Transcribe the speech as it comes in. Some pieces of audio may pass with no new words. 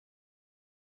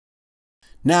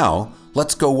Now,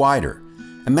 let's go wider.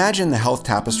 Imagine the health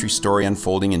tapestry story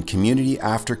unfolding in community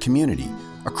after community,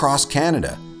 across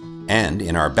Canada, and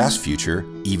in our best future,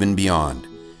 even beyond.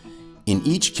 In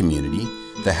each community,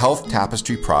 the health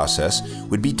tapestry process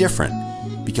would be different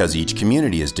because each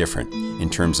community is different in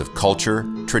terms of culture,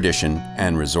 tradition,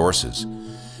 and resources.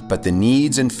 But the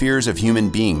needs and fears of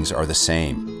human beings are the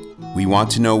same. We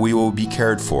want to know we will be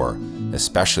cared for,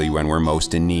 especially when we're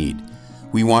most in need.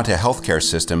 We want a healthcare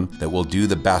system that will do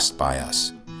the best by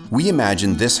us. We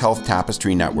imagine this health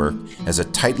tapestry network as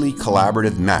a tightly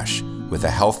collaborative mesh with a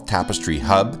health tapestry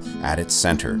hub at its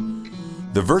center.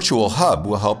 The virtual hub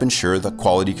will help ensure the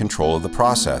quality control of the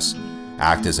process,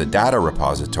 act as a data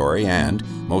repository, and,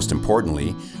 most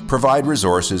importantly, provide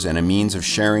resources and a means of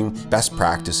sharing best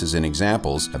practices and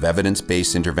examples of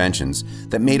evidence-based interventions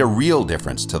that made a real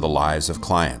difference to the lives of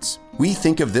clients. We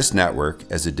think of this network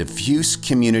as a diffuse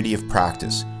community of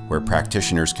practice where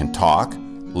practitioners can talk,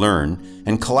 learn,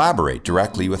 and collaborate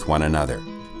directly with one another.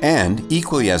 And,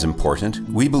 equally as important,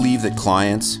 we believe that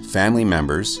clients, family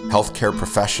members, healthcare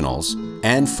professionals,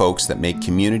 and folks that make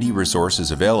community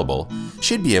resources available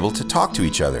should be able to talk to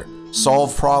each other,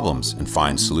 solve problems, and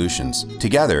find solutions,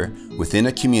 together within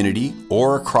a community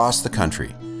or across the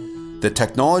country. The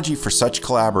technology for such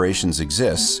collaborations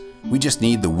exists, we just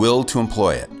need the will to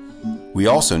employ it. We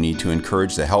also need to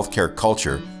encourage the healthcare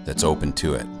culture that's open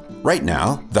to it. Right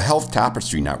now, the Health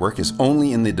Tapestry Network is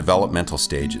only in the developmental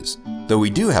stages, though we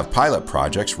do have pilot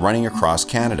projects running across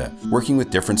Canada, working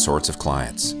with different sorts of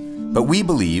clients. But we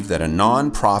believe that a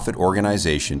non-profit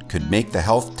organization could make the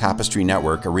Health Tapestry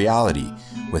Network a reality,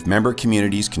 with member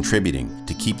communities contributing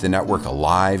to keep the network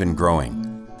alive and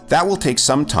growing. That will take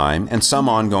some time and some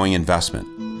ongoing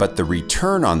investment, but the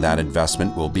return on that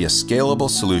investment will be a scalable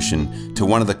solution to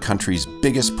one of the country's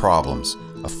biggest problems,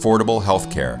 affordable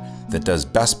healthcare that does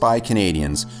best by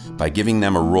Canadians by giving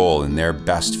them a role in their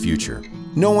best future.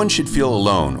 No one should feel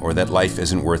alone or that life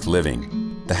isn't worth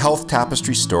living. The Health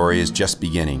Tapestry story is just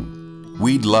beginning.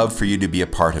 We'd love for you to be a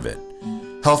part of it.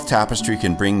 Health Tapestry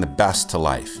can bring the best to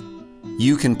life.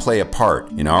 You can play a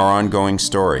part in our ongoing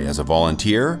story as a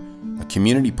volunteer, a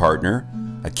community partner,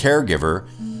 a caregiver,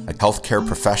 a healthcare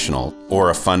professional, or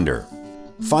a funder.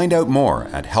 Find out more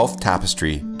at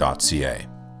healthtapestry.ca.